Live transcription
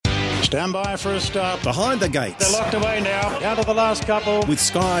Stand by for a start. Behind the Gates. They're locked away now. Down to the last couple. With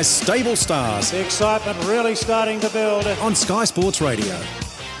Sky's stable stars. The excitement really starting to build. On Sky Sports Radio.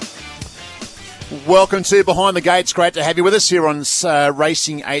 Welcome to Behind the Gates. Great to have you with us here on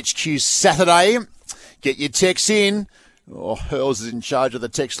Racing HQ Saturday. Get your texts in. Oh, Hurls is in charge of the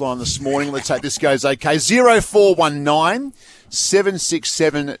text line this morning. Let's hope this goes okay. 0419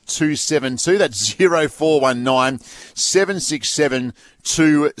 767 272. That's 0419 767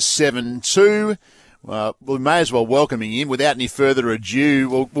 272. We may as well welcome him in. Without any further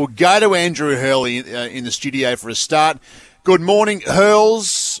ado, we'll go to Andrew Hurley in the studio for a start. Good morning,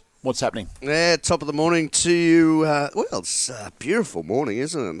 Hurls. What's happening? Yeah, top of the morning to you. Well, it's a beautiful morning,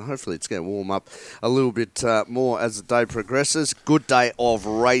 isn't it? And hopefully it's going to warm up a little bit more as the day progresses. Good day of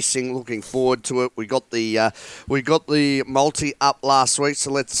racing. Looking forward to it. We got the multi up last week,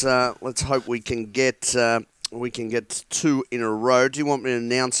 so let's hope we can get two in a row. Do you want me to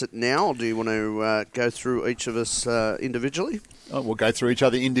announce it now, or do you want to go through each of us individually? Oh, we'll go through each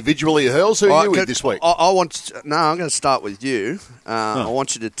other individually. Hurls, who are you with this week? I'm going to start with you. I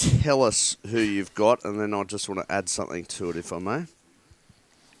want you to tell us who you've got, and then I just want to add something to it, if I may.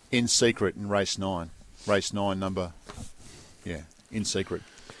 In Secret in race 9. Race 9 number. Yeah, In Secret.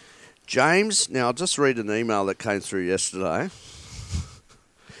 James, now I'll just read an email that came through yesterday.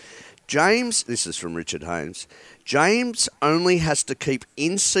 James, this is from Richard Haynes. James only has to keep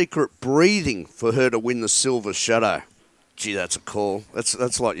In Secret breathing for her to win the Silver Shadow. Gee, that's a call.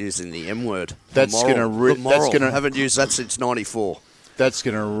 That's like using the M word. Haven't used that since '94. That's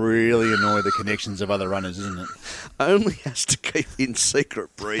going to really annoy the connections of other runners, isn't it? Only has to keep In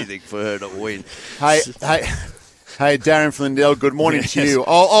Secret breathing for her to win. Hey, Darren Flindell. Good morning to you.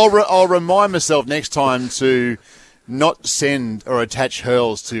 I'll remind myself next time to not send or attach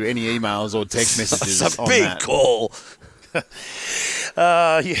Hurls to any emails or text messages. It's a big call.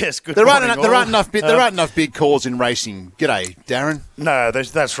 Yes, good there morning. There aren't enough big calls in racing. G'day, Darren. No,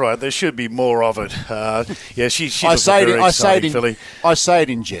 that's right. There should be more of it. Yeah, she's I say filly. it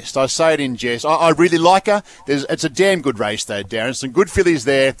in jest. I really like her. It's a damn good race, though, Darren. Some good fillies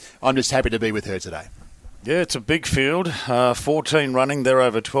there. I'm just happy to be with her today. Yeah, it's a big field. 14 running. They're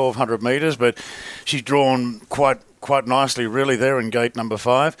over 1,200 metres, but she's drawn quite nicely, really, there in gate number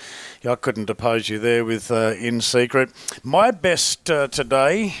 5. Yeah, I couldn't oppose you there with In Secret. My best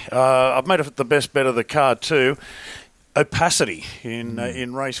today, I've made the best bet of the card too, Opacity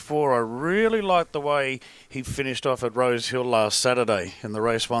in race 4. I really liked the way he finished off at Rose Hill last Saturday in the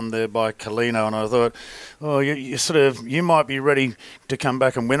race won there by Colino, and I thought, you might be ready to come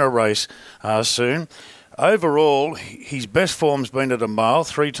back and win a race soon. Overall, his best form's been at a mile,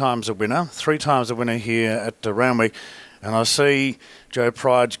 3 times a winner here at Randwick. And I see Joe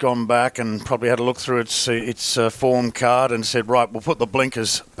Pride's gone back and probably had a look through its form card and said, right, we'll put the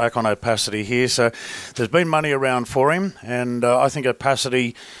blinkers back on Opacity here. So there's been money around for him, and I think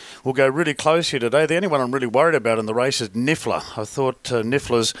Opacity will go really close here today. The only one I'm really worried about in the race is Niffler. I thought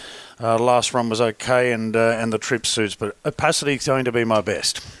Niffler's last run was okay and the trip suits, but Opacity's going to be my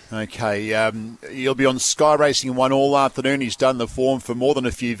best. Okay, you'll be on Sky Racing 1 all afternoon. He's done the form for more than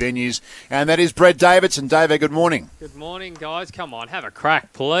a few venues, and that is Brett Davidson. David, good morning. Good morning, guys. Come on, have a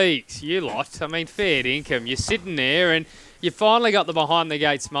crack, please. You lot. I mean, fair income. You're sitting there and you finally got the Behind the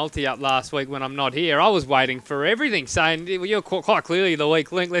Gates multi up last week when I'm not here. I was waiting for everything, saying you're quite clearly the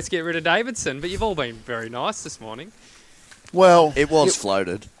weak link. Let's get rid of Davidson. But you've all been very nice this morning. Well, it was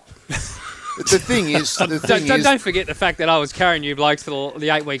floated. The thing is, don't forget the fact that I was carrying you blokes for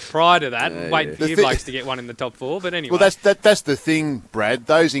the 8 weeks prior to that, waiting for you blokes to get one in the top 4. But anyway, well, that's the thing, Brad.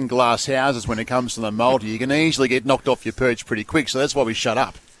 Those in glass houses, when it comes to the multi, you can easily get knocked off your perch pretty quick. So that's why we shut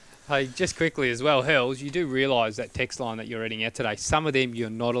up. Hey, just quickly as well, Hells, you do realise that text line that you're reading out today, some of them you're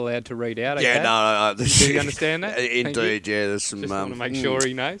not allowed to read out, okay? Yeah, no. Do you understand that? Indeed, yeah. There's some... Just want to make sure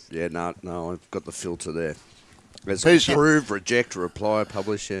he knows. Yeah, no, I've got the filter there. There's approve, reject, reply,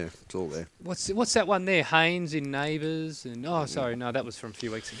 publish, yeah, it's all there. What's that one there? Haynes in Neighbours? And that was from a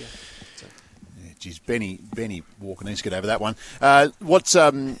few weeks ago. So. Yeah, geez, Benny Walker needs to get over that one.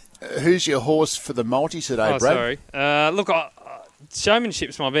 Who's your horse for the multi today, Brad? Sorry. Look,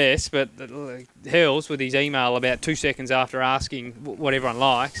 showmanship's my best, but Hells, with his email about 2 seconds after asking what everyone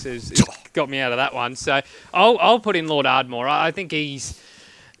likes, has got me out of that one. So I'll put in Lord Ardmore. I think he's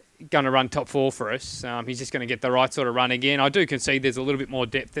going to run top 4 for us. He's just going to get the right sort of run again. I do concede there's a little bit more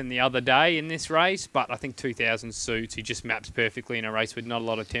depth than the other day in this race, but I think 2,000 suits. He just maps perfectly in a race with not a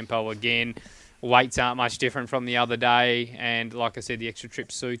lot of tempo again. Weights aren't much different from the other day, and like I said, the extra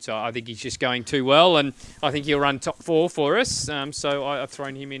trip suits. I think he's just going too well, and I think he'll run top 4 for us. So I've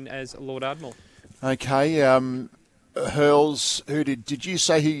thrown him in as Lord Ardmore. Okay, Hurls, who did you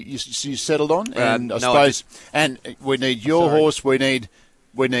say you settled on? And I no, I suppose, and we need your horse. We need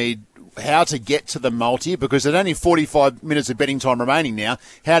how to get to the multi, because there's only 45 minutes of betting time remaining now.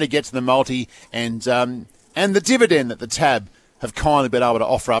 How to get to the multi and the dividend that the Tab have kindly been able to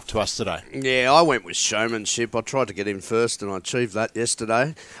offer up to us today. Yeah, I went with Showmanship. I tried to get in first, and I achieved that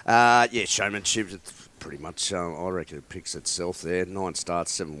yesterday. Showmanship. It's pretty much, I reckon it picks itself there. 9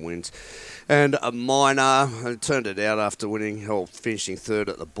 starts, 7 wins. And a minor, it turned it out after finishing third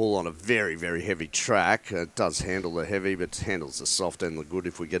at the Bull on a very, very heavy track. It does handle the heavy, but handles the soft and the good.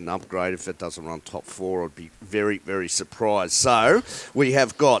 If we get an upgrade, if it doesn't run top 4, I'd be very, very surprised. So, we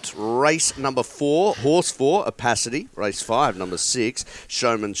have got race number 4, horse 4, Opacity. Race 5, number 6,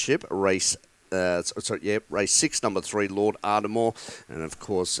 Showmanship. Race 6, number 3, Lord Ardmore, and of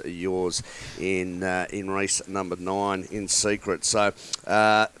course yours in race number 9, In Secret. So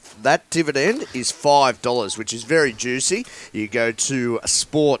that dividend is $5, which is very juicy. You go to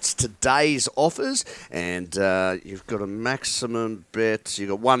Sports Today's offers, and you've got a maximum bet.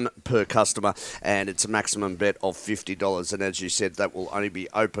 You've got one per customer, and it's a maximum bet of $50. And as you said, that will only be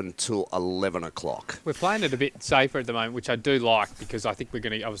open till 11 o'clock. We're playing it a bit safer at the moment, which I do like, because I think we're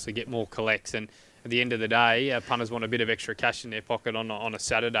going to obviously get more collects. And at the end of the day, punters want a bit of extra cash in their pocket on a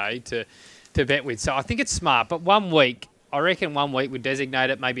Saturday to bet with. So I think it's smart. But 1 week, I reckon 1 week we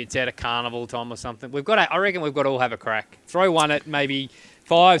designate it. Maybe it's out of carnival time or something. I reckon we've got to all have a crack. Throw one at maybe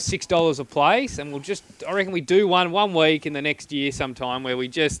 $5, $6 a place, and I reckon we do one week in the next year sometime where we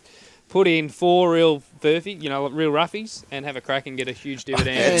just put in 4 real perfect, real roughies, and have a crack and get a huge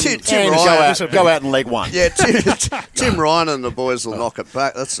dividend. Tim Ryan, go out and leg one. Yeah, Tim Ryan and the boys will knock it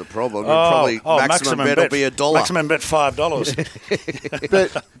back. That's the problem. Maximum bet will be $1. Maximum bet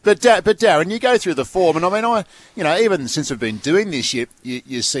 $5. but Darren, you go through the form, and I even since we've been doing this,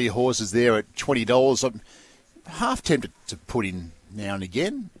 you see horses there at $20. I'm half tempted to put in now and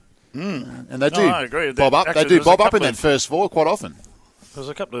again, and they do. I agree. Bob up. They do bob up in that first 4 quite often. There's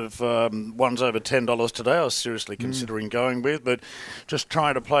a couple of ones over $10 today I was seriously considering going with, but just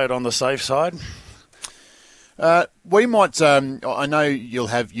trying to play it on the safe side. We might. I know you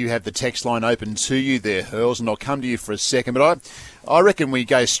have the text line open to you there, Hurls, and I'll come to you for a second. But I reckon we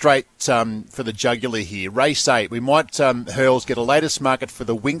go straight for the jugular here. Race 8. We might, Hurls, get a latest market for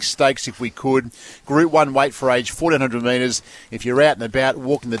the Winx Stakes if we could. Group 1 weight for age 1,400 metres. If you're out and about,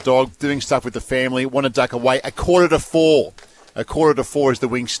 walking the dog, doing stuff with the family, want to duck away, 4:15. 4:15 is the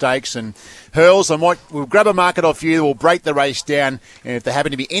Winx Stakes. And Hurls, we'll grab a market off you. We'll break the race down. And if there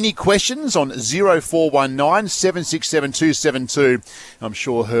happen to be any questions on 0419 767 272, I'm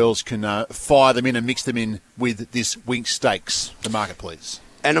sure Hurls can fire them in and mix them in with this Winx Stakes. The market, please.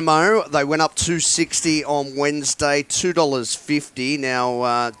 Animo, they went up $2.60 on Wednesday, $2.50.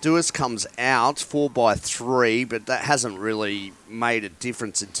 Now, Duas comes out 4x3, but that hasn't really made a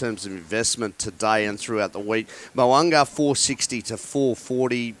difference in terms of investment today and throughout the week. Moanga $4.60 to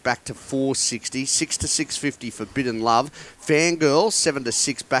 $4.40, back to $4.60, $6 to $6.50 for Bid and Love. Fangirl $7 to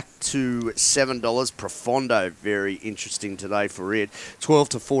 $6, back to $7. Profondo, very interesting today for it. $12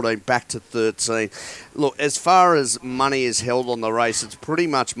 to $14, back to $13. Look, as far as money is held on the race, it's pretty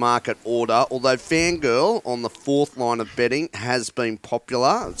much market order, although Fangirl on the 4th line of betting has been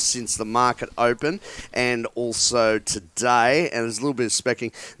popular since the market opened and also today. And there's a little bit of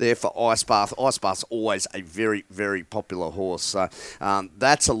specking there for Ice Bath. Ice Bath's always a very, very popular horse. So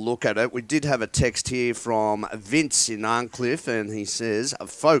that's a look at it. We did have a text here from Vince in Arncliffe, and he says,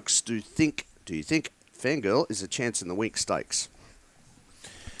 folks, do you think Fangirl is a chance in the Winx Stakes?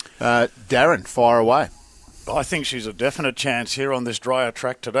 Darren, fire away. I think she's a definite chance here on this drier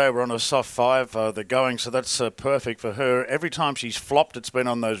track today. We're on a soft 5. They're going, so that's perfect for her. Every time she's flopped, it's been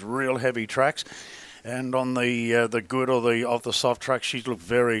on those real heavy tracks. And on the good or the soft track, she's looked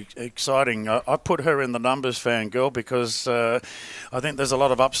very exciting. I put her in the numbers, Fangirl, because I think there's a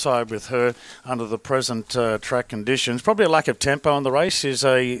lot of upside with her under the present track conditions. Probably a lack of tempo in the race is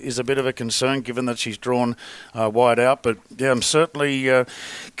a bit of a concern, given that she's drawn wide out. But yeah, I'm certainly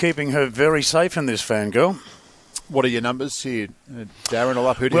keeping her very safe in this, Fangirl. What are your numbers here, Darren? All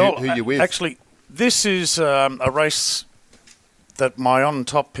up. Who you with? Actually, this is a race that my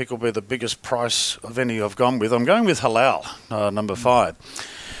on-top pick will be the biggest price of any I've gone with. I'm going with Halal, number 5.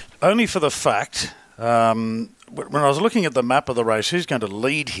 Only for the fact, when I was looking at the map of the race, who's going to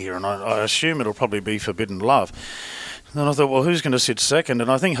lead here? And I assume it'll probably be Forbidden Love. And then I thought, well, who's going to sit second? And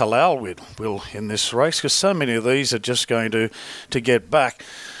I think Halal will in this race, because so many of these are just going to get back.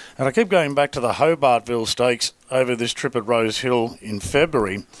 And I keep going back to the Hobartville Stakes. over this trip at Rose Hill in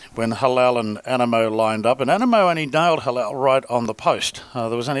February when Halal and Animo lined up, and Animo only nailed Halal right on the post. There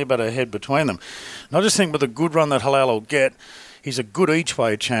was only about a head between them. And I just think with a good run that Halal will get, he's a good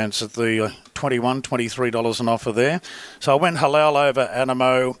each-way chance at the $21, $23 an offer there. So I went Halal over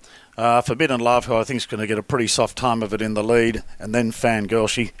Animo. Forbidden Love, who I think is going to get a pretty soft time of it in the lead, and then Fangirl,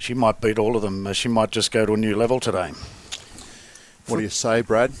 she might beat all of them. She might just go to a new level today. What do you say,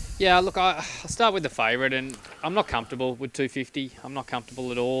 Brad? Yeah, look, I'll start with the favourite, and I'm not comfortable with 250. I'm not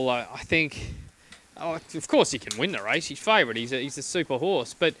comfortable at all. I think, of course, he can win the race. He's favourite. He's a super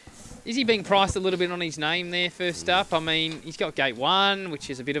horse. But is he being priced a little bit on his name there first up? I mean, he's got Gate 1,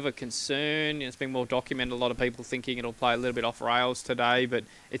 which is a bit of a concern. It's been well documented. A lot of people thinking it'll play a little bit off rails today, but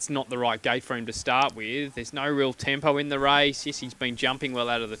it's not the right gate for him to start with. There's no real tempo in the race. Yes, he's been jumping well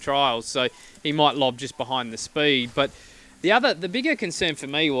out of the trials, so he might lob just behind the speed. But the bigger concern for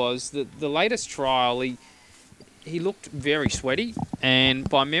me was that the latest trial, he looked very sweaty, and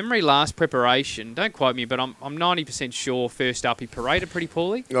by memory last preparation, don't quote me, but I'm 90% sure first up he paraded pretty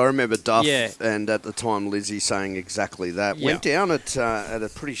poorly. I remember Duff and at the time Lizzie saying exactly that. Yeah. Went down at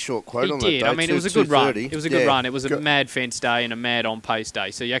a pretty short quote on that day. He did. I mean, it was a good run. It was a good run. It was a Good. mad fence day and a mad on-pace day,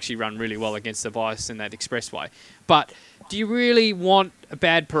 so you actually run really well against the bias in that expressway. But do you really want a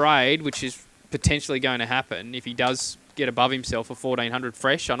bad parade, which is potentially going to happen if he does get above himself for 1400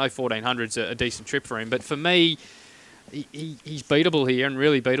 fresh? I know 1400's a decent trip for him, but for me, he's beatable here and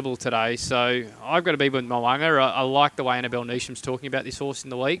really beatable today. So I've got to be with Mwanga. I like the way Annabelle Neesham's talking about this horse in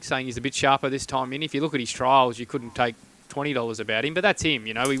the week, saying he's a bit sharper this time in. If you look at his trials, you couldn't take $20 about him, but that's him.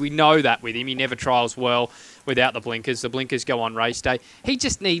 You know, we know that with him. He never trials well without the blinkers. The blinkers go on race day. He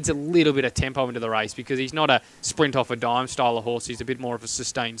just needs a little bit of tempo into the race because he's not a sprint off a dime style of horse. He's a bit more of a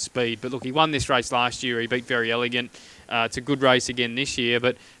sustained speed. But look, he won this race last year. He beat Very Elegant. It's a good race again this year.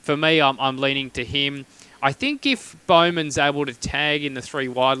 But for me, I'm leaning to him. I think if Bowman's able to tag in the 3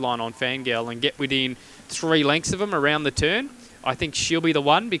 wide line on Fangirl and get within 3 lengths of him around the turn, I think she'll be the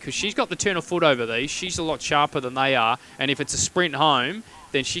one because she's got the turn of foot over these. She's a lot sharper than they are. And if it's a sprint home,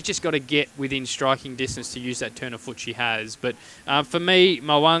 then she's just got to get within striking distance to use that turn of foot she has. But for me,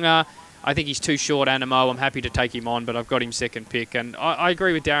 Mwanga, I think he's too short. Animo, I'm happy to take him on, but I've got him second pick. And I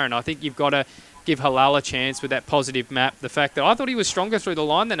agree with Darren. I think you've got to give Halal a chance with that positive map. The fact that I thought he was stronger through the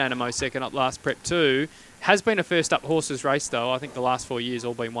line than Animo second up last prep too. Has been a first-up horses race, though. I think the last 4 years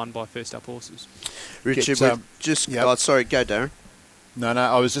all been won by first-up horses. Richard, sorry, go Darren. No,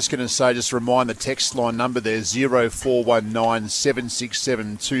 I was just going to say, just remind the text line number there, 0419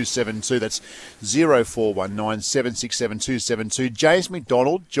 767 272. That's 0419 767 272. James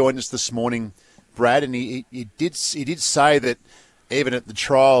McDonald joined us this morning, Brad, and he did say that even at the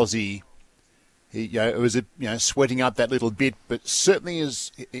trials he it was sweating up that little bit, but certainly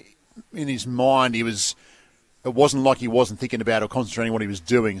in his mind it wasn't like he wasn't thinking about or concentrating on what he was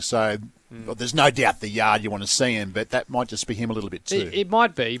doing. So there's no doubt the yard you want to see him, but that might just be him a little bit too. It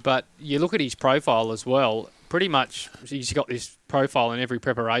might be, but you look at his profile as well. Pretty much he's got this profile in every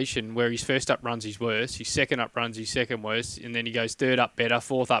preparation where his first up runs his worst, his second up runs his second worst, and then he goes third up better,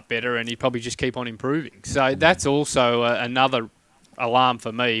 fourth up better, and he'd probably just keep on improving. So that's also another alarm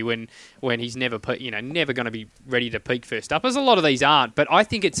for me when he's never going to be ready to peak first up, as a lot of these aren't. But I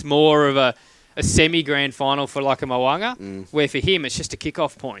think it's more of a semi-grand final for like a Mwanga, where for him it's just a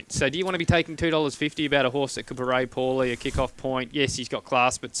kick-off point. So do you want to be taking $2.50 about a horse that could parade poorly, a kick-off point? Yes, he's got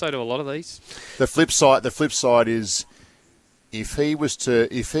class, but so do a lot of these. The flip side is if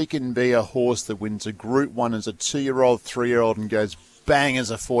he can be a horse that wins a Group 1 as a 2-year-old, 3-year-old and goes bang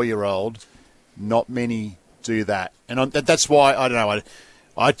as a 4-year-old, not many do that. And that's why, I don't know,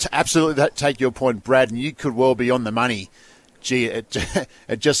 I absolutely take your point, Brad, and you could well be on the money. Gee, it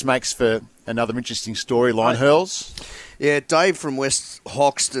just makes for another interesting storyline. Hurls? Yeah, Dave from West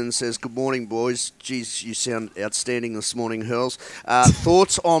Hoxton says, good morning, boys. Geez, you sound outstanding this morning, Hurls.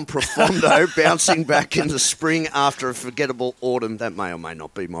 Thoughts on Profondo bouncing back in the spring after a forgettable autumn? That may or may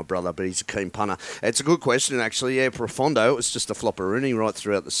not be my brother, but he's a keen punter. It's a good question, actually. Yeah, Profondo, it was just a flopperoonie right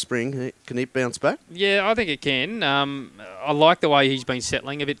throughout the spring. Can he bounce back? Yeah, I think it can. I like the way he's been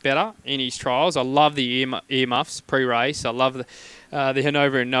settling a bit better in his trials. I love the earmuffs pre-race. I love the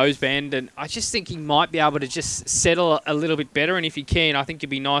Hanoverian noseband, and I just think he might be able to just settle a little bit better, and if he can, I think he'll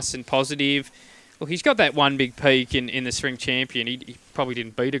be nice and positive. Look, he's got that one big peak in the Spring Champion. He probably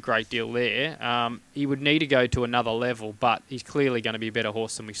didn't beat a great deal there. He would need to go to another level, but he's clearly going to be a better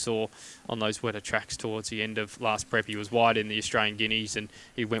horse than we saw on those wetter tracks towards the end of last prep. He was wide in the Australian Guineas, and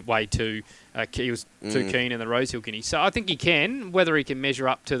he went way too... he was too keen in the Rosehill Guineas. So I think he can. Whether he can measure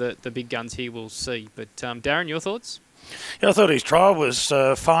up to the big guns here, we'll see. But Darren, your thoughts? Yeah, I thought his trial was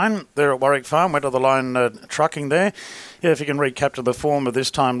fine there at Warwick Farm. Went to the line trucking there. Yeah, if he can recapture the form of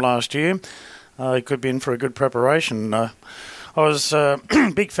this time last year, he could be in for a good preparation. I was a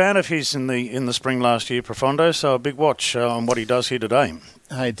big fan of his in the spring last year, Profondo, so a big watch on what he does here today.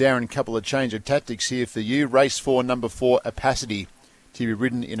 Hey, Darren, couple of change of tactics here for you. Race 4, number 4, Opacity, to be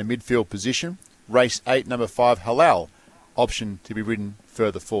ridden in a midfield position. Race 8, number 5, Halal, option to be ridden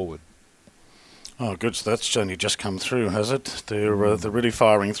further forward. Oh, good. So that's only just come through, has it? They're really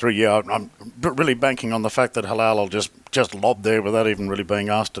firing through. Yeah, I'm really banking on the fact that Halal will just lob there without even really being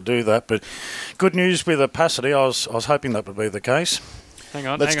asked to do that. But good news with Opacity. I was hoping that would be the case. Hang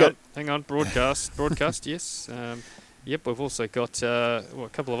on. Broadcast, yes. Yep, we've also got a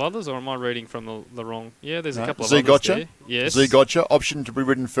couple of others, or am I reading from the wrong? Yeah, there's a couple of others there. Yes. Zugotcha, option to be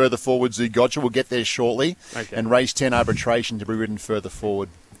ridden further forward. Zugotcha, we'll get there shortly. Okay. And race 10, Arbitration, to be ridden further forward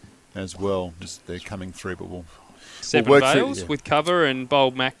as well. Just they're coming through, but we'll 7 work Vales through, yeah. with cover, and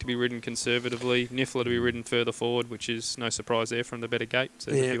Bold Mac to be ridden conservatively. Niffler to be ridden further forward, which is no surprise there from the better gate.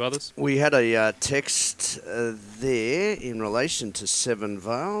 So a few others. We had a text there in relation to 7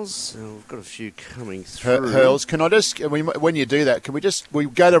 Vales. We've got a few coming through. Hurls, can I just when you do that, we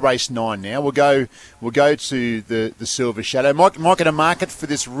go to race 9 now? We'll go to the Silver Shadow. Might get a market for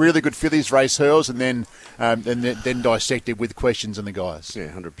this really good fillies race, Hurls, and then dissect it with questions and the guys. Yeah,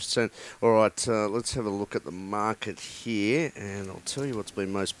 100%. All right, let's have a look at the market here, and I'll tell you what's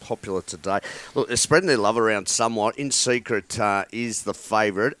been most popular today. Look, they're spreading their love around somewhat. In Secret is the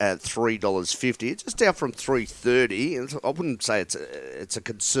favourite at $3.50. It's just down from $3.30. I wouldn't say it's a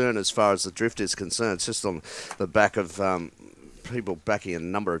concern as far as the drift is concerned. It's just on the back of people backing a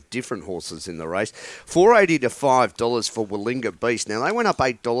number of different horses in the race. $4.80 to $5 for Willinga Beast. Now, they went up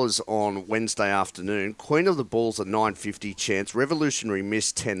 $8 on Wednesday afternoon. Queen of the Ball's a $9.50 chance. Revolutionary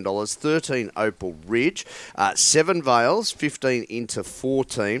Miss, $10. 13 Opal Ridge. 7 Vales, 15 into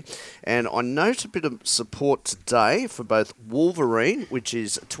 14. And I note a bit of support today for both Wolverine, which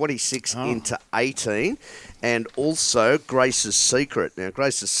is 26 into 18, and also Grace's Secret. Now,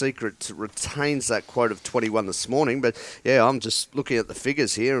 Grace's Secret retains that quote of 21 this morning, but yeah, I'm just looking at the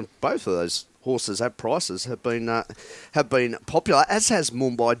figures here, and both of those horses at prices have been popular, as has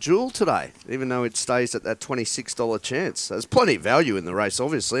Mumbai Jewel today, even though it stays at that $26 chance. There's plenty of value in the race,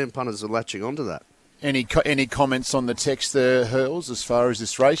 obviously, and punters are latching onto that. Any comments on the text there, Hurls, as far as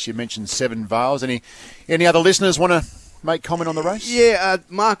this race? You mentioned 7 Vales. Any other listeners want to make comment on the race? Yeah,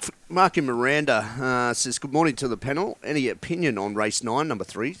 Mark in Miranda says, good morning to the panel. Any opinion on race 9, number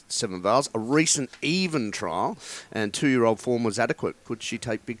 3, 7 Vales? A recent even trial and 2-year-old form was adequate. Could she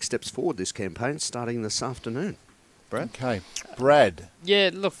take big steps forward this campaign starting this afternoon? Brad? Okay. Brad. Yeah,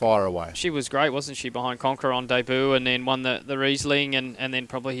 look, fire away. She was great, wasn't she, behind Conqueror on debut, and then won the Riesling, and then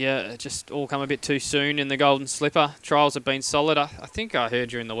probably just all come a bit too soon in the Golden Slipper. Trials have been solid. I think I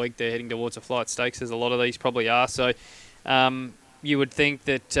heard during the week they're heading towards a flight stakes, as a lot of these probably are. So you would think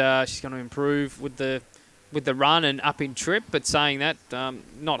that she's going to improve with the run and up in trip, but saying that,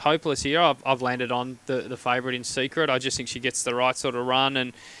 not hopeless here. I've landed on the favourite in Secret. I just think she gets the right sort of run,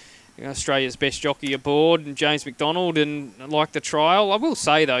 and Australia's best jockey aboard, and James McDonald, and like the trial. I will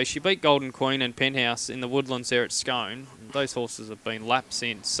say, though, she beat Golden Queen and Penthouse in the Woodlands there at Scone. Those horses have been lapped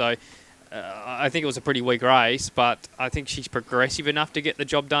since, so I think it was a pretty weak race, but I think she's progressive enough to get the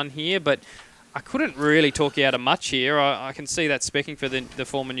job done here, but I couldn't really talk you out of much here. I can see that specking for the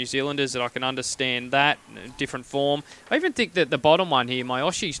former New Zealanders, that I can understand that, different form. I even think that the bottom one here,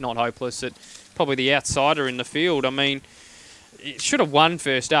 Myoshi's not hopeless, at probably the outsider in the field. I mean, it should have won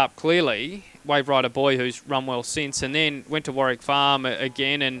first up, clearly. Wave Rider Boy, who's run well since, and then went to Warwick Farm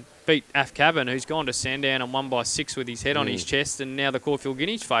again and beat Af Cabin, who's gone to Sandown and won by 6 with his head on his chest, and now the Caulfield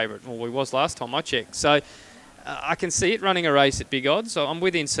Guineas favourite. Well, he was last time I checked. So I can see it running a race at big odds. So I'm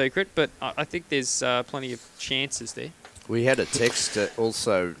within Secret, but I think there's plenty of chances there. We had a text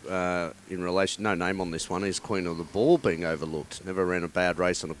also in relation, no name on this one, is Queen of the Ball being overlooked. Never ran a bad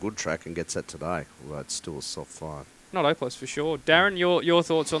race on a good track and gets that today. Although it's still a soft 5. Not hopeless for sure. Darren, your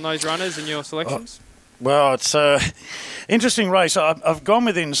thoughts on those runners and your selections? Well, it's an interesting race. I've gone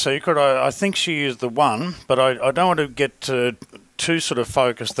within Secret. I think she is the one, but I don't want to get too sort of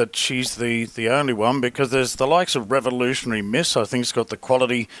focused that she's the only one, because there's the likes of Revolutionary Miss. I think it's got the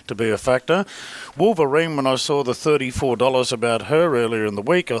quality to be a factor. Wolverine, when I saw the $34 about her earlier in the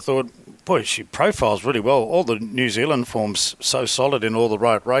week, I thought, boy, she profiles really well. All the New Zealand form's so solid in all the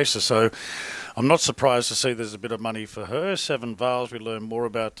right races, so I'm not surprised to see there's a bit of money for her. 7 Vales we learn more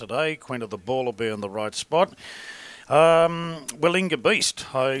about today. Queen of the Ball will be in the right spot. Willinga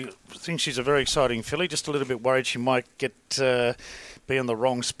Beast, I think she's a very exciting filly. Just a little bit worried she might get be in the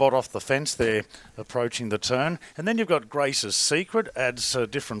wrong spot off the fence there, approaching the turn. And then you've got Grace's Secret, adds a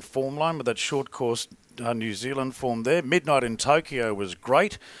different form line with that short course New Zealand form there. Midnight in Tokyo was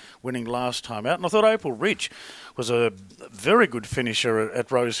great, winning last time out. And I thought Opal Ridge was a very good finisher at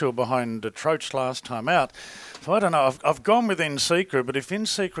Rosehill behind Troach last time out. So I don't know. I've gone with In Secret, but if In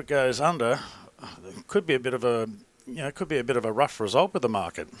Secret goes under, it could be a bit of a rough result with the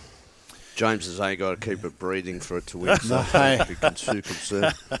market. James has only got to keep it breathing for it to win. So Hey. don't be too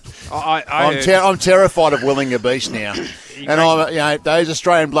concerned. I'm terrified of Willinga Beast now, and those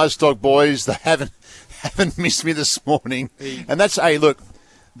Australian bloodstock boys, they haven't missed me this morning, and that's look,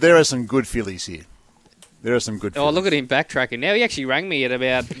 there are some good fillies here. There are some good fillies. Oh, look at him backtracking. Now, he actually rang me at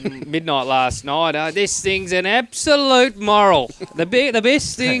about midnight last night. This thing's an absolute moral. The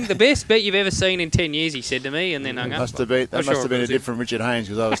best bet you've ever seen in 10 years, he said to me, and then hung up. Must have been a different Richard Haynes,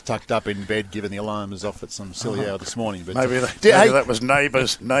 because I was tucked up in bed giving the alarm was off at some silly hour this morning. But Maybe that was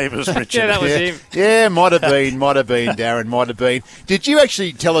neighbours, Richard. Yeah, that was him. Yeah, might have been, Darren, might have been. Did you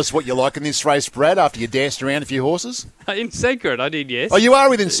actually tell us what you like in this race, Brad, after you danced around a few horses? In Secret, I did, yes. Oh, you are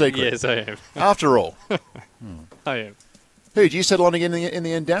within Secret? Yes, I am. After all. I am. Who did you settle on again in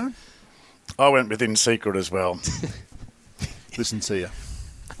the end, Darren? I went with In Secret as well. Listen to you.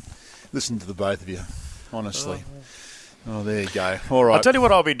 Listen to the both of you, honestly. Oh, there you go. All right. I'll tell you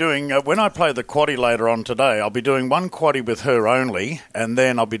what I'll be doing. When I play the quaddie later on today, I'll be doing one quaddie with her only, and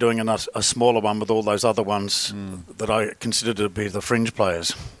then I'll be doing a smaller one with all those other ones that I consider to be the fringe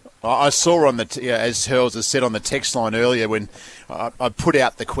players. I saw on as Hurls has said on the text line earlier when I put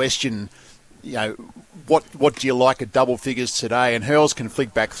out the question, what do you like at double figures today? And Hurls can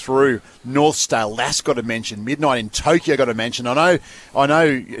flick back through. Northstar Lass got a mention. Midnight in Tokyo got a mention. I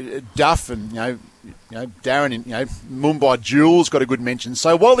know Duff and Darren and Mumbai Jewels got a good mention.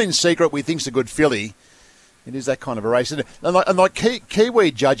 So while In Secret we think's a good filly, it is that kind of a race. And like Kiwi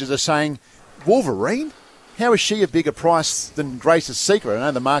judges are saying, Wolverine. How is she a bigger price than Grace's Secret? I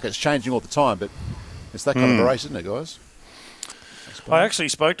know the market's changing all the time, but it's that kind of a race, isn't it, guys? I actually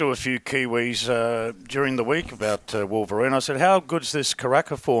spoke to a few Kiwis during the week about Wolverine. I said, how good's this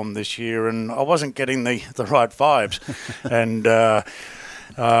Karaka form this year? And I wasn't getting the right vibes. And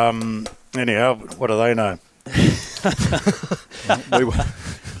anyhow, what do they know?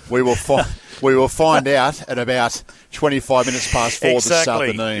 we will find out at about 25 minutes past 4 this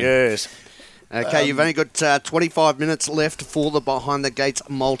afternoon. Yes. Okay, you've only got 25 minutes left for the Behind the Gates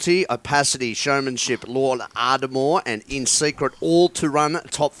multi. Opacity, Showmanship, Lord Ardmore, and In Secret, all to run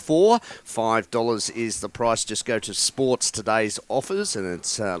top 4. $5 is the price. Just go to Sports Today's offers, and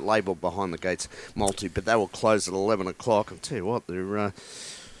it's labelled Behind the Gates multi. But they will close at 11 o'clock. I'll tell you what,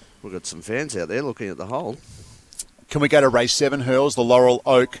 we've got some fans out there looking at the hole. Can we go to race 7, Hurls, the Laurel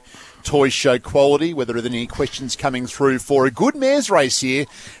Oak Toy Show quality, whether there are any questions coming through for a good mares race here.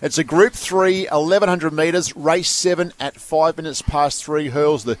 It's a Group 3, 1,100 metres, race 7 at 5 minutes past 3,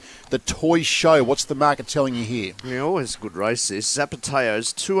 Hurls, the Toy Show. What's the market telling you here? Yeah, always a good race this.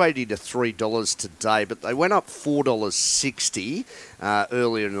 Zapateos, $2.80 to $3 today, but they went up $4.60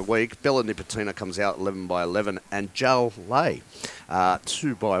 earlier in the week. Bella Nipotina comes out 11 by 11, and Jal Lay,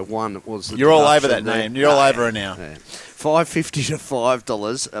 2 by 1 was the You're all over that there. name. You're all over it now. Yeah. $5.50 to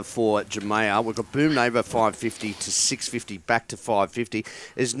 $5 for Jamea. We've got Boom Neighbour $5.50 to $6.50, back to $5.50.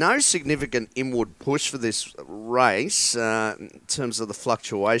 There's no significant inward push for this race in terms of the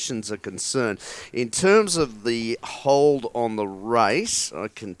fluctuations are concerned. In terms of the hold on the race, I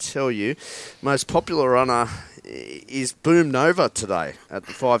can tell you, most popular runner is Boom Nova today at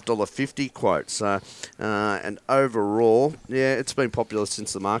the $5.50 quote. So, and overall, yeah, it's been popular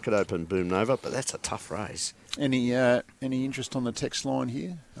since the market opened, Boom Nova, but that's a tough race. Any interest on the text line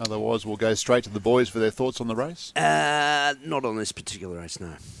here? Otherwise, we'll go straight to the boys for their thoughts on the race. Not on this particular race,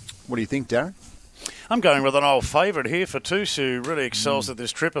 no. What do you think, Darren? I'm going with an old favourite here for Toos, who really excels at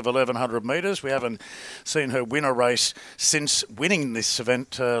this trip of 1,100 metres. We haven't seen her win a race since winning this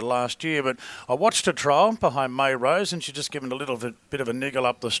event last year, but I watched her trial behind May Rose, and she just given a little bit of a niggle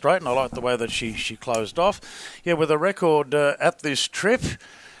up the straight, and I like the way that she closed off. Yeah, with a record at this trip,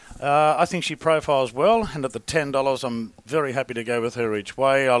 I think she profiles well, and at the $10, I'm very happy to go with her each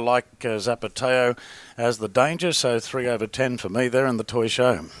way. I like Zapateo as the danger, so 3 over 10 for me there in the Toy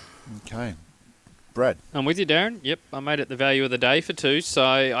Show. Okay. Brad? I'm with you, Darren. Yep, I made it the value of the day for 2, so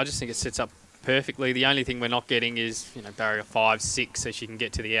I just think it sets up perfectly. The only thing we're not getting is, barrier 5, 6, so she can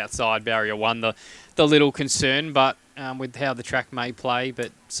get to the outside. Barrier 1, the little concern, but with how the track may play.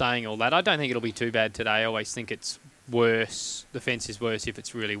 But saying all that, I don't think it'll be too bad today. I always think it's worse. The fence is worse if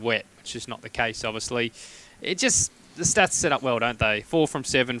it's really wet, which is not the case, obviously. It just the stats set up well, don't they? 4 from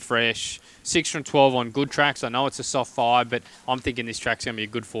 7 fresh, 6 from 12 on good tracks. I know it's a soft 5, but I'm thinking this track's going to be a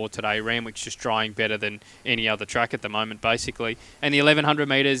good 4 today. Randwick's just drying better than any other track at the moment, basically. And the 1100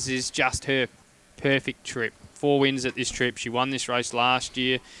 metres is just her perfect trip. 4 wins at this trip. She won this race last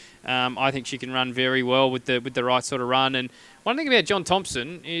year. I think she can run very well with the right sort of run. And one thing about John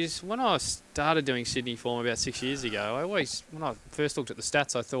Thompson is when I started doing Sydney form about 6 years ago, when I first looked at the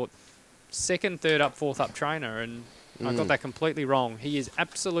stats, I thought second, third up, fourth up trainer, and I got that completely wrong. He is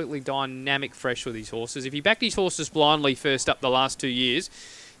absolutely dynamic fresh with his horses. If he backed his horses blindly first up the last 2 years,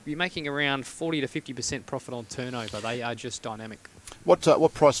 he'd be making around 40 to 50% profit on turnover. They are just dynamic. What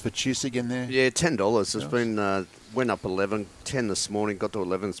price for Chiss again there? Yeah, $10. It's been went up 11, 10 this morning, got to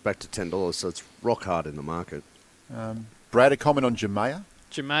 11, it's back to $10, so it's rock hard in the market. Brad, a comment on Jamea?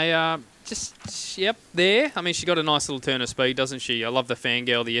 Jamea, yep, there. I mean, she got a nice little turn of speed, doesn't she? I love the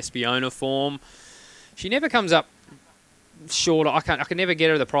Fangirl, the Espiona form. She never comes up short. I can never get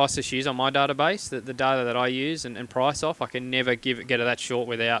her the price that she is on my database, the data that I use and price off. I can never get her that short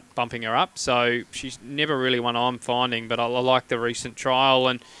without bumping her up. So she's never really one I'm finding, but I like the recent trial,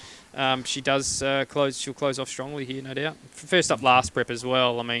 and she does close. She'll close off strongly here, no doubt. First up, last prep as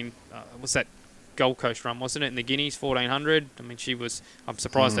well. I mean, was that Gold Coast run, wasn't it, in the Guineas, 1400? I mean, she was. I'm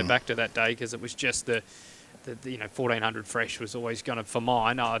surprised they backed her that day because it was just the 1400 fresh was always going to, for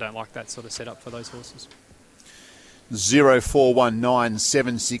mine. I don't like that sort of setup for those horses. 0419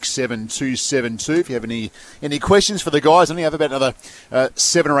 767 272. If you have any questions for the guys, I only have about another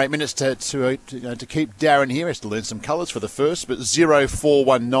 7 or 8 minutes to keep Darren here. He has to learn some colours for the first. But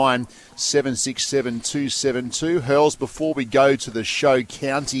 0419 767 272. Hurls, before we go to the show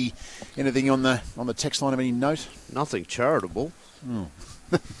county, anything on the text line of any note? Nothing charitable.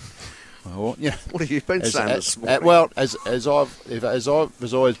 Well, yeah. What have you been saying this morning? Well, as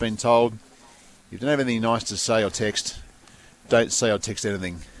I've always been told, if you don't have anything nice to say or text, don't say or text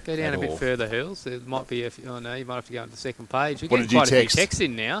anything. Go down a bit all. further, Hills. There might be you might have to go on the second page. We're What getting did you quite a text? few texts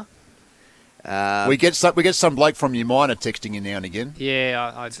in now. We get some bloke from your minor texting you now and again.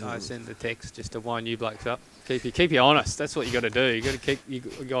 Yeah, I send the text just to wind you blokes up. Keep you honest. That's what you got to do. You got to keep you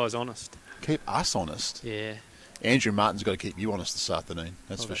guys honest. Keep us honest. Yeah. Andrew Martin's got to keep you honest this afternoon.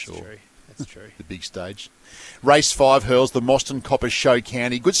 That's for sure. True. That's true. The big stage. Race 5, Hurls, the Mostyn Coppers Show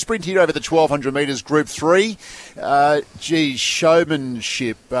County. Good sprint here over the 1200 metres, Group 3.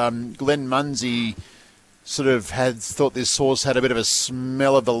 Showmanship. Glenn Munsey sort of thought this horse had a bit of a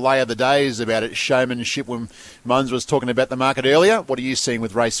smell of the lay of the days about its showmanship when Muns was talking about the market earlier. What are you seeing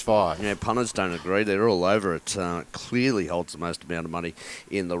with Race 5? Yeah, punters don't agree. They're all over it. Clearly holds the most amount of money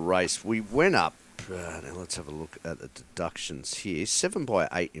in the race. We went up. Now let's have a look at the deductions here.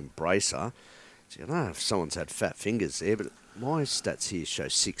 7x8 Embracer. See, I don't know if someone's had fat fingers there, but my stats here show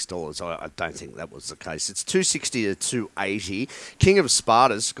 $6. I don't think that was the case. It's $260 to $280. King of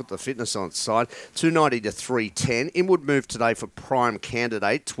Sparta's got the fitness on its side. $290 to $310. Inward move today for Prime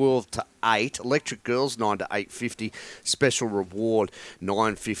Candidate, 12 to 8. Electric Girls, 9 to $8.50. Special reward,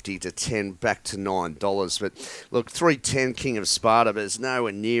 $9.50 to $10, back to $9. But look, $310 King of Sparta, but it's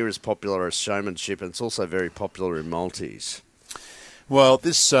nowhere near as popular as Showmanship, and it's also very popular in multis. Well,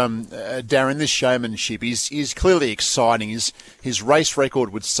 this Darren, this Showmanship is clearly exciting. His race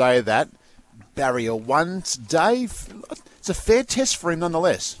record would say that. Barrier 1 today, it's a fair test for him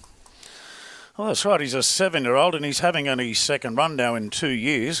nonetheless. Well, that's right. He's a 7-year-old and he's having only his second run now in 2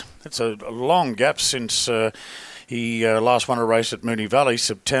 years. It's a long gap since he last won a race at Moonee Valley,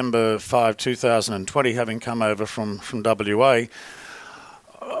 September 5, 2020, having come over from WA.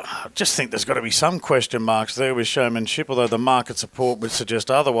 I just think there's got to be some question marks there with Showmanship, although the market support would suggest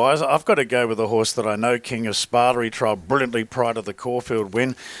otherwise. I've got to go with a horse that I know, King of Sparta. He trialled brilliantly prior to the Caulfield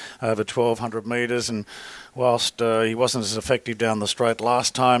win over 1,200 metres, and whilst he wasn't as effective down the straight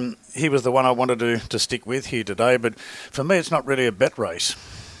last time, he was the one I wanted to stick with here today. But for me, it's not really a bet race.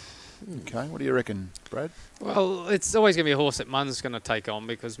 Okay, what do you reckon, Brad? Well, it's always going to be a horse that Mun's going to take on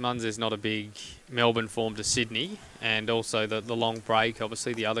because Mun's is not a big Melbourne form to Sydney, and also the long break,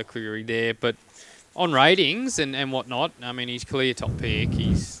 obviously the other query there. But on ratings and whatnot, I mean, he's clear top pick.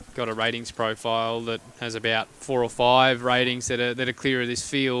 He's got a ratings profile that has about 4 or 5 ratings that are clear of this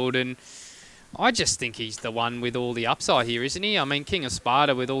field, and I just think he's the one with all the upside here, isn't he? I mean, King of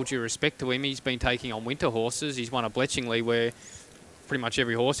Sparta, with all due respect to him, he's been taking on winter horses. He's won a Bletchingley where pretty much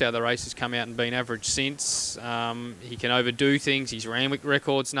every horse out of the race has come out and been average since. He can overdo things. His Randwick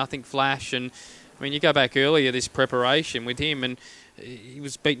record's nothing flash. And, I mean, you go back earlier, this preparation with him, and he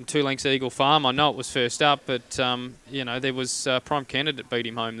was beaten 2 lengths Eagle Farm. I know it was first up, but, there was Prime Candidate beat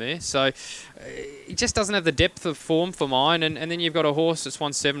him home there. So he just doesn't have the depth of form for mine. And then you've got a horse that's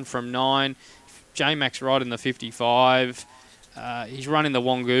won 7 from 9. J-Max right in the 55. His run in the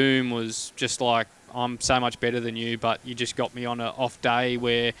Wangoom was just like, I'm so much better than you, but you just got me on an off day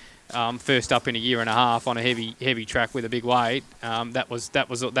where first up in a year and a half on a heavy track with a big weight.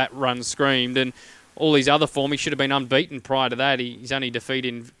 That run screamed, and all his other form, he should have been unbeaten prior to that. He's only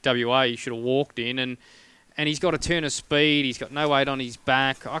defeated in WA. He should have walked in, and he's got a turn of speed. He's got no weight on his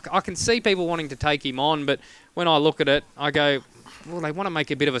back. I can see people wanting to take him on, but when I look at it, I go, well, they want to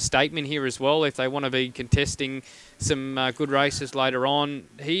make a bit of a statement here as well. If they want to be contesting some good races later on,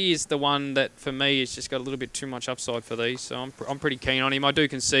 he is the one that, for me, has just got a little bit too much upside for these. So I'm pretty keen on him. I do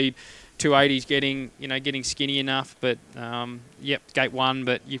concede 280's getting skinny enough, but gate 1.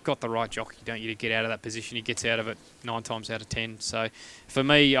 But you've got the right jockey, don't you, to get out of that position. He gets out of it 9 times out of 10. So for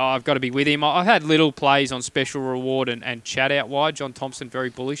me, I've got to be with him. I've had little plays on Special Reward and Chat out wide. John Thompson very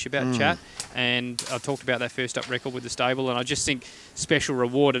bullish about Chat, and I talked about that first up record with the stable, and I just think Special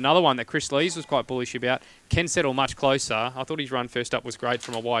Reward, another one that Chris Lees was quite bullish about, can settle much closer. I thought his run first up was great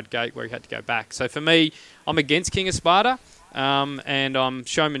from a wide gate where he had to go back. So for me, I'm against King of Sparta. And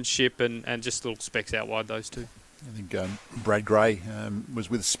Showmanship and just little specs out wide, those two. I think Brad Gray was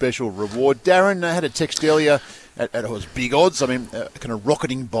with Special Reward. Darren had a text earlier at it was big odds. I mean, kind of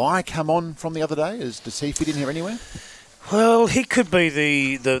Rocketing By come on from the other day. Does he fit in here anywhere? Well, he could be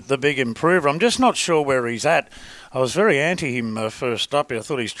the big improver. I'm just not sure where he's at. I was very anti him first up. I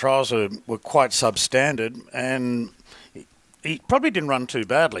thought his trials were quite substandard, and he probably didn't run too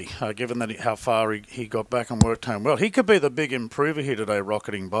badly, given that how far he got back and worked home well. He could be the big improver here today,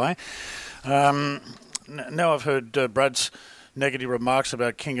 Rocketing By. Now I've heard Brad's negative remarks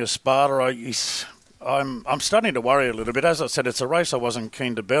about King of Sparta. I'm starting to worry a little bit. As I said, it's a race I wasn't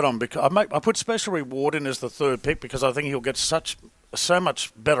keen to bet on, because I put Special Reward in as the third pick because I think he'll get so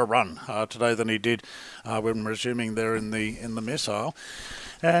much better run today than he did when resuming there in the missile.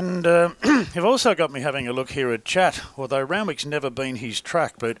 And you've also got me having a look here at Chat, although Randwick's never been his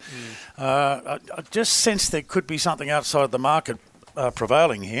track, but I just sense there could be something outside the market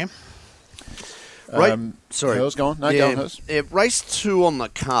prevailing here. Right. Sorry. Hurls, go on. No, go on, Hurls. Race 2 on the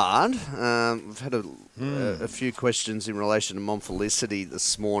card. We've had a few questions in relation to Monfelicity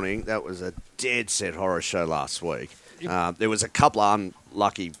this morning. That was a dead-set horror show last week. There was a couple of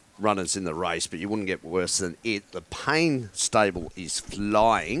unlucky runners in the race, but you wouldn't get worse than it. The Payne stable is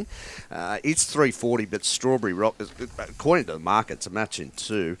flying. It's 340, but Strawberry Rock, according to the market, it's a match in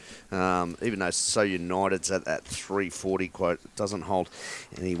 2. Even though So United's at that 340 quote, it doesn't hold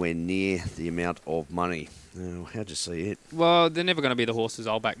anywhere near the amount of money. How'd you see it? Well, they're never going to be the horses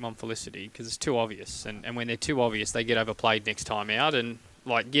I'll back Monfelicity because it's too obvious. And when they're too obvious, they get overplayed next time out. And,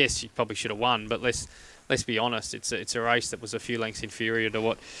 yes, you probably should have won, but let's be honest, it's a race that was a few lengths inferior to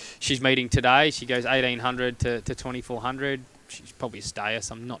what she's meeting today. She goes 1,800 to 2,400. She's probably a stayer,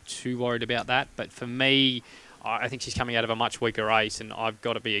 so I'm not too worried about that. But for me, I think she's coming out of a much weaker race, and I've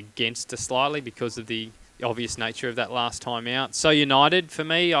got to be against her slightly because of the obvious nature of that last time out. So United, for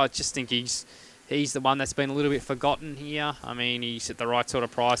me, I just think he's the one that's been a little bit forgotten here. I mean, he's at the right sort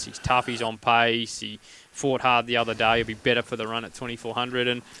of price. He's tough. He's on pace. He fought hard the other day. He'll be better for the run at 2,400,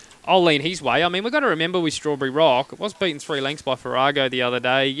 and I'll lean his way. I mean, we've got to remember with Strawberry Rock, it was beaten 3 lengths by Farrago the other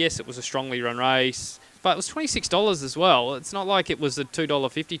day. Yes, it was a strongly run race, but it was $26 as well. It's not like it was a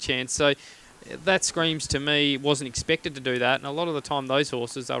 $2.50 chance. So that screams to me wasn't expected to do that. And a lot of the time, those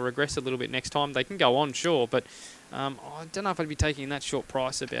horses, they'll regress a little bit next time. They can go on, sure, but I don't know if I'd be taking that short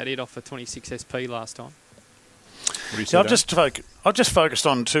price about it off a 26 SP last time. I've just focused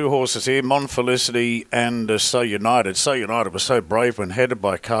on 2 horses here, Monfelicity and So United. So United was so brave when headed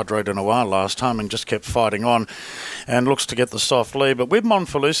by Cadre de Noir last time and just kept fighting on and looks to get the soft lead. But with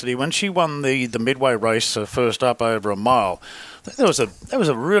Monfelicity, when she won the Midway race first up over a mile, there was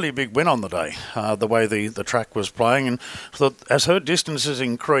a really big win on the day, the way the track was playing. And so as her distances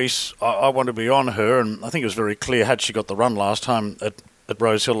increase, I want to be on her. And I think it was very clear, had she got the run last time at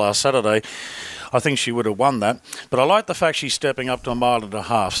Rose Hill last Saturday, I think she would have won that. But I like the fact she's stepping up to 1.5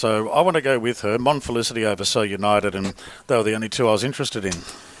 miles. So I want to go with her. Monfelicity over So United, and they were the only 2 I was interested in.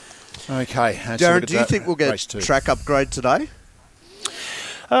 Okay. Darren, do you think we'll get a track upgrade today?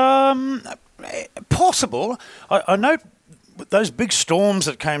 Possible. I know those big storms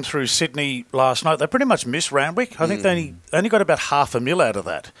that came through Sydney last night, they pretty much missed Randwick. I think they only got about $500,000 out of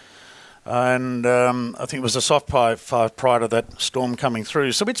that. And I think it was a soft prior to that storm coming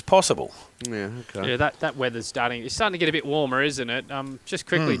through, so it's possible. Yeah, okay. Yeah, that weather's starting to get a bit warmer, isn't it? Just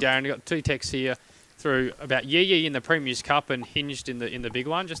quickly, Darren, you've got 2 texts here through about Yee in the Premier's Cup and Hinged in the big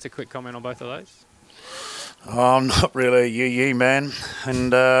one. Just a quick comment on both of those. Oh, I'm not really a Yee man,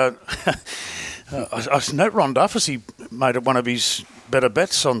 and I note Ron Duffus, he made it one of his better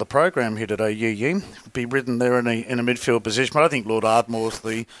bets on the program here today, Yee. Be ridden there in a midfield position, but I think Lord Ardmore's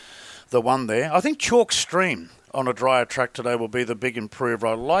the one there. I think Chalk Stream on a drier track today will be the big improver.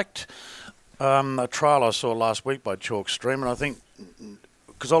 I liked a trial I saw last week by Chalk Stream, and I think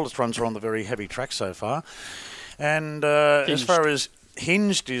because all its runs are on the very heavy track so far. And as far as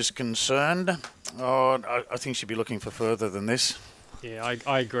Hinged is concerned, I think she'd be looking for further than this. Yeah,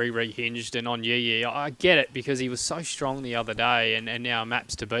 I agree, Rehinged, and on Yee. I get it because he was so strong the other day and now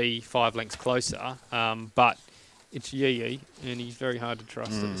maps to be 5 lengths closer. But it's Yee, and he's very hard to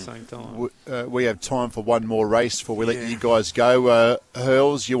trust at the same time. We have time for one more race before we let you guys go.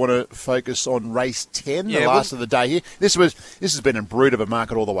 Hurls, you want to focus on race 10, the last of the day here? This has been a brute of a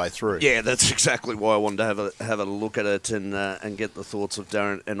market all the way through. Yeah, that's exactly why I wanted to have a look at it and get the thoughts of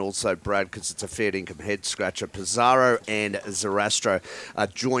Darren and also Brad, because it's a fair income head scratcher. Pizarro and Zarastro are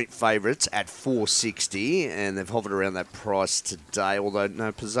joint favourites at $4.60, and they've hovered around that price today. Although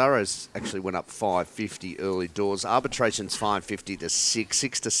no, Pizarro's actually went up $5.50 early doors. Arbitration's $5.50 to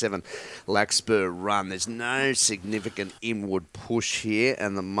 6 to 7 Larkspur run. There's no significant inward push here,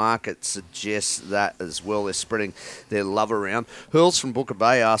 and the market suggests that as well. They're spreading their love around. Hurls from Booker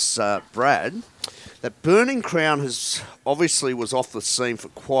Bay asks Brad, that Burning Crown obviously was off the scene for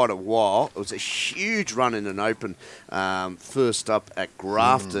quite a while. It was a huge run in an open first up at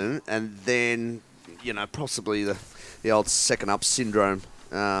Grafton, and then, possibly the old second up syndrome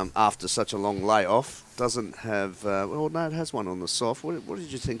after such a long layoff. Doesn't have, no, it has one on the soft. What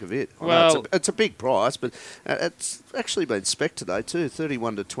did you think of it? Well, it's a big price, but it's actually been spec today too,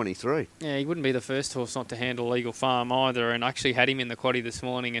 31 to 23. Yeah, he wouldn't be the first horse not to handle Legal Farm either, and I actually had him in the quaddie this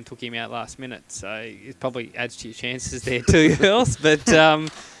morning and took him out last minute, so it probably adds to your chances there too, Girls. But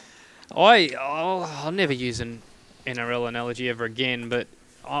I'll never use an NRL analogy ever again, but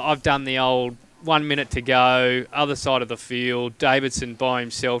I've done the old 1 minute to go, other side of the field, Davidson by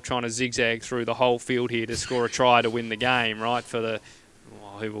himself trying to zigzag through the whole field here to score a try to win the game, right, for the,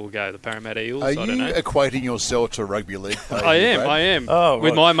 who will go, the Parramatta Eels? I don't know. Equating yourself to rugby league? I am. Oh,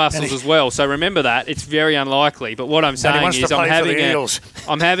 with my muscles as well. So remember that. It's very unlikely. But what I'm saying is I'm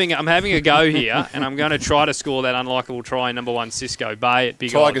having a go here, and I'm going to try to score that unlikable try, number 1, Cisco Bay at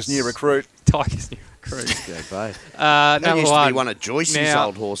big Tigers odds. near recruit. Tigers near recruit. Cisco Bay. That used to be one of Joyce's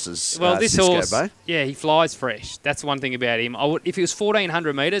old horses. Well, this Cisco horse, Bay. yeah, he flies fresh. That's one thing about him. If it was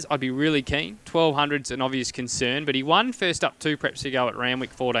 1,400 metres, I'd be really keen. 1,200's an obvious concern, but he won first up 2 preps ago at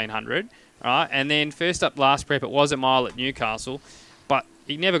Randwick 1,400, right? And then first up last prep, it was a mile at Newcastle, but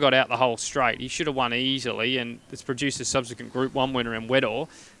he never got out the whole straight. He should have won easily, and it's produced a subsequent Group 1 winner in Weddor.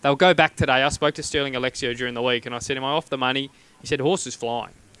 They'll go back today. I spoke to Sterling Alexio during the week, and I said, am I off the money? He said, horse is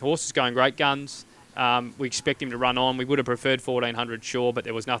flying. Horse is going great guns. We expect him to run on. We would have preferred 1,400, sure, but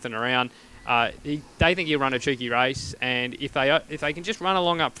there was nothing around. They think he'll run a cheeky race, and if they can just run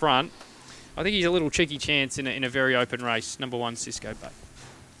along up front, I think he's a little cheeky chance in a very open race. Number 1, Cisco Bay.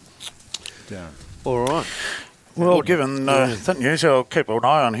 Down. All right. Well, given that news, I'll keep an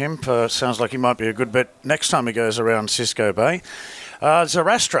eye on him. Sounds like he might be a good bet next time he goes around Cisco Bay.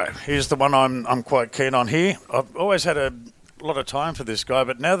 Zarastro is the one I'm quite keen on here. I've always had a lot of time for this guy,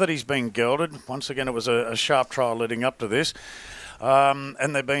 but now that he's been gelded, once again it was a sharp trial leading up to this,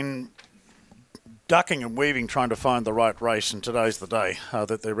 and they've been ducking and weaving trying to find the right race, and today's the day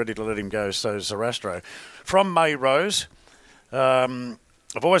that they're ready to let him go. So Zarastro from May Rose,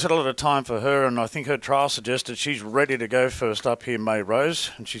 I've always had a lot of time for her, and I think her trial suggested she's ready to go first up here, May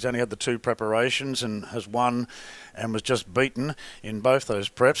Rose, and she's only had the 2 preparations and has won and was just beaten in both those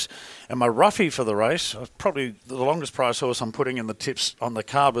preps. And my roughie for the race, probably the longest price horse I'm putting in the tips on the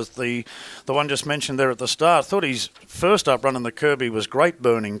card, was the one just mentioned there at the start. Thought his first up run in the Kirby was great,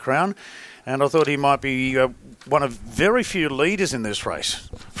 Burning Crown, and I thought he might be one of very few leaders in this race.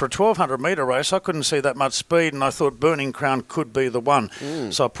 For a 1,200-metre race, I couldn't see that much speed, and I thought Burning Crown could be the one.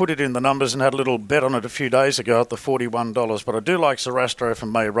 So I put it in the numbers and had a little bet on it a few days ago at the $41. But I do like Zarastro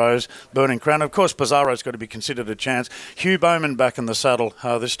from May Rose, Burning Crown. Of course, Pizarro's got to be considered a chance. Hugh Bowman back in the saddle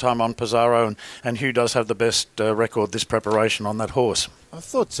this time on Pizarro, and Hugh does have the best record this preparation on that horse. I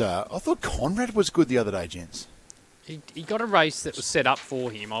thought Conrad was good the other day, gents. He got a race that was set up for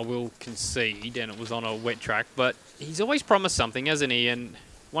him, I will concede, and it was on a wet track. But he's always promised something, hasn't he? And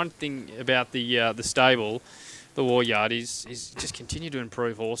one thing about the stable, the War Yard, is just continue to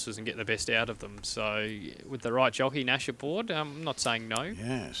improve horses and get the best out of them. So with the right jockey, Nash aboard, I'm not saying no.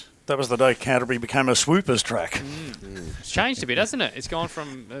 Yes. That was the day Canterbury became a swoopers track. It's changed a bit, hasn't it? It's gone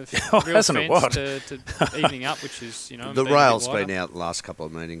from real hasn't it what? to evening up, which is, the rail's been out the last couple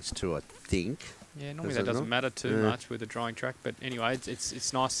of meetings too, I think. Yeah, normally that doesn't matter too much with a drying track, but anyway,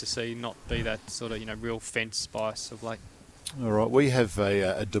 it's nice to see not be that sort of real fence spice of late. All right, we have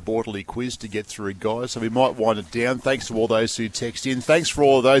a debauchery quiz to get through, guys, so we might wind it down. Thanks to all those who text in. Thanks for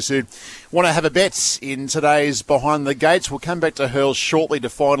all of those who want to have a bet in today's Behind the Gates. We'll come back to Hurls shortly to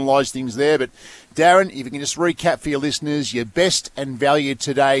finalise things there. But, Darren, if you can just recap for your listeners your best and value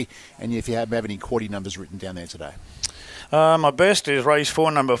today, and if you have any quaddy numbers written down there today. My best is race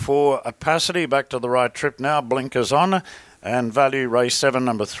 4, number 4, Opacity, back to the right trip now, blinkers on, and value race 7,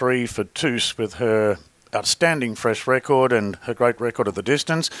 number 3, Fatous, with her outstanding fresh record and her great record at the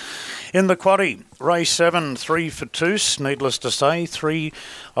distance. In the quaddie, race 7, 3 Fatous, needless to say, 3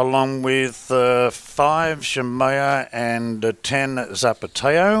 along with 5 Shemaya and 10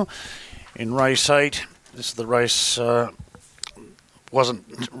 Zapateo. In race 8, this is the race...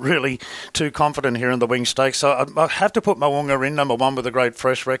 wasn't really too confident here in the Wing Stakes, so I have to put Mo'unga in, number 1 with a great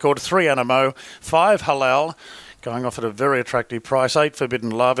fresh record, 3 Animo, 5 Halal, going off at a very attractive price, 8 Forbidden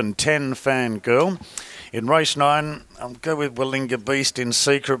Love and 10 Fangirl. In race 9, I'll go with Willinga Beast in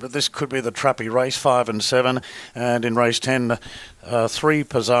secret, but this could be the trappy race, 5 and 7. And in race 10, 3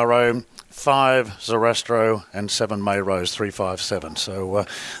 Pizarro, 5 Zarastro and 7 Mayrose, 3, 5, 7. So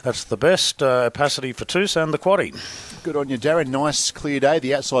that's the best Opacity for Fatous and the quaddie. Good on you, Darren. Nice, clear day.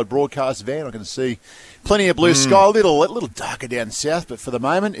 The outside broadcast van, I can see plenty of blue sky. A little darker down south, but for the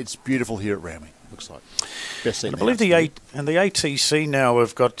moment, it's beautiful here at Randwick. Looks like best seat. I believe the ATC now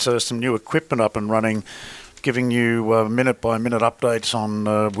have got some new equipment up and running, giving you minute-by-minute updates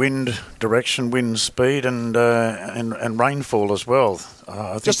on wind direction, wind speed, and rainfall as well.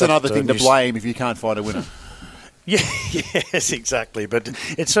 Just another thing to blame if you can't find a winner. Yes, exactly. But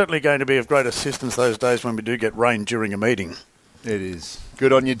it's certainly going to be of great assistance those days when we do get rain during a meeting. It is.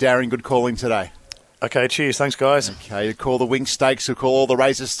 Good on you, Darren. Good calling today. Okay, cheers. Thanks, guys. Okay, you call the Wing Stakes, you call all the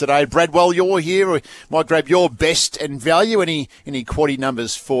races today. Bradwell, you're here. We might grab your best and value. Any quaddie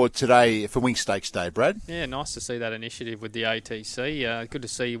numbers for today for Wing Stakes Day, Brad? Yeah, nice to see that initiative with the ATC. Good to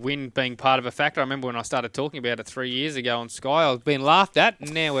see wind being part of a factor. I remember when I started talking about it 3 years ago on Sky, I was being laughed at,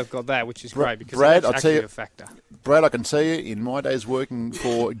 and now we've got that, which is great because Brad, it's actually a factor. Brad, I can tell you, in my days working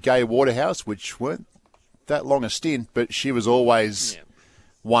for Gay Waterhouse, which weren't that long a stint, but she was always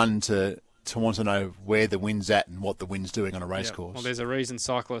one to want to know where the wind's at and what the wind's doing on a race course. Well, there's a reason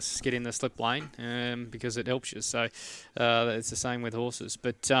cyclists get in the slip lane because it helps you. So it's the same with horses.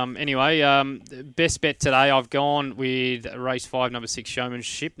 But anyway, best bet today, I've gone with race 5, number 6,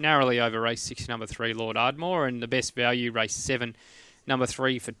 Showmanship, narrowly over race 6, number 3, Lord Ardmore, and the best value, race 7, number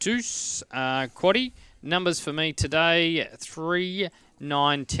 3, Fatous. Quaddie, numbers for me today, 3,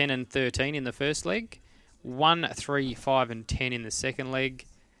 9, 10 and 13 in the first leg, 1, 3, 5 and 10 in the second leg,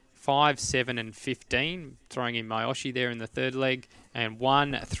 5, 7 and 15, throwing in Mayoshi there in the third leg, and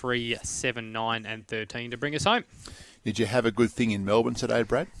 1, 3, 7, 9 and 13 to bring us home. Did you have a good thing in Melbourne today,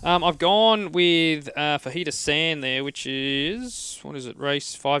 Brad? I've gone with Fajita Sand there, which is,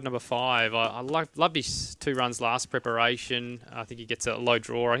 race 5, number 5. I loved his 2 runs last preparation. I think he gets a low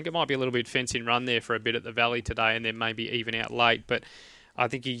draw. I think it might be a little bit fencing run there for a bit at the Valley today and then maybe even out late, but I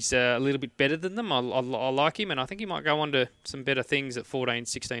think he's a little bit better than them. I like him, and I think he might go on to some better things at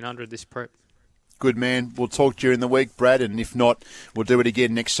 1,1600 this prep. Good man. We'll talk during the week, Brad, and if not, we'll do it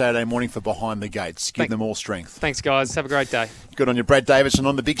again next Saturday morning for Behind the Gates. Give them all strength. Thanks, guys. Have a great day. Good on you, Brad Davidson,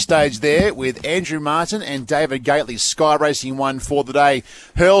 on the big stage there with Andrew Martin and David Gately. Sky Racing 1 for the day.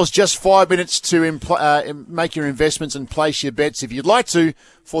 Hurls, just 5 minutes to make your investments and place your bets if you'd like to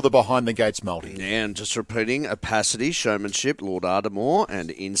for the Behind the Gates multi. And just repeating, Opacity, Showmanship, Lord Ardmore, and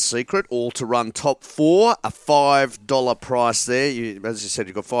In Secret, all to run top 4, a $5 price there. As you said,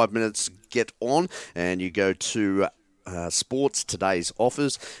 you've got 5 minutes. Get on, and you go to Sports Today's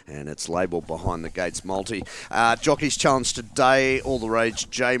Offers, and it's labelled Behind the Gates Multi. Jockey's Challenge today, all the rage.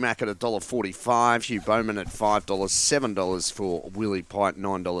 J-Mac at $1.45, Hugh Bowman at $5, $7 for Willie Pite,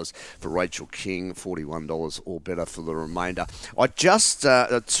 $9 for Rachel King, $41 or better for the remainder. I just,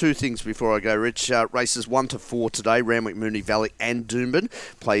 2 things before I go, Rich. Races 1 to 4 today, Randwick, Moonee Valley and Doomben.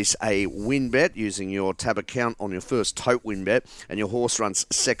 Place a win bet using your tab account on your first tote win bet, and your horse runs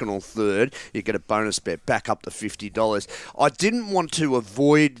second or third. You get a bonus bet back up to $50. I didn't want to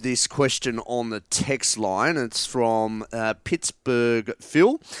avoid this question on the text line. It's from Pittsburgh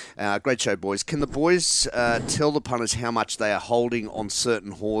Phil. Great show, boys. Can the boys tell the punters how much they are holding on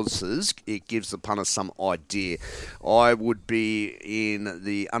certain horses? It gives the punters some idea. I would be in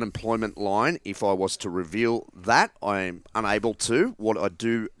the unemployment line if I was to reveal that. I am unable to. What I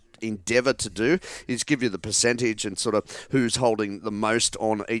do endeavour to do is give you the percentage and sort of who's holding the most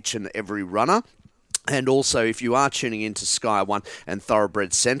on each and every runner. And also, if you are tuning into Sky One and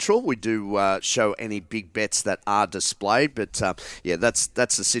Thoroughbred Central, we do show any big bets that are displayed. But that's the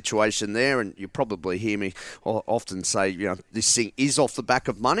situation there. And you probably hear me often say, this thing is off the back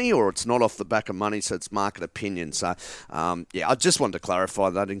of money, or it's not off the back of money, so it's market opinion. So, I just wanted to clarify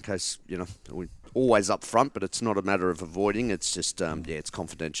that in case we always up front, but it's not a matter of avoiding. It's just it's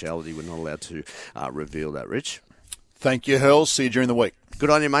confidentiality. We're not allowed to reveal that. Rich, Thank you, Hurl. See you during the week. good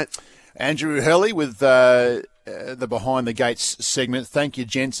on you, mate. Andrew Hurley with the Behind the Gates segment. Thank you,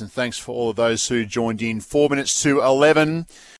 gents, and thanks for all of those who joined in. 4 minutes to 11.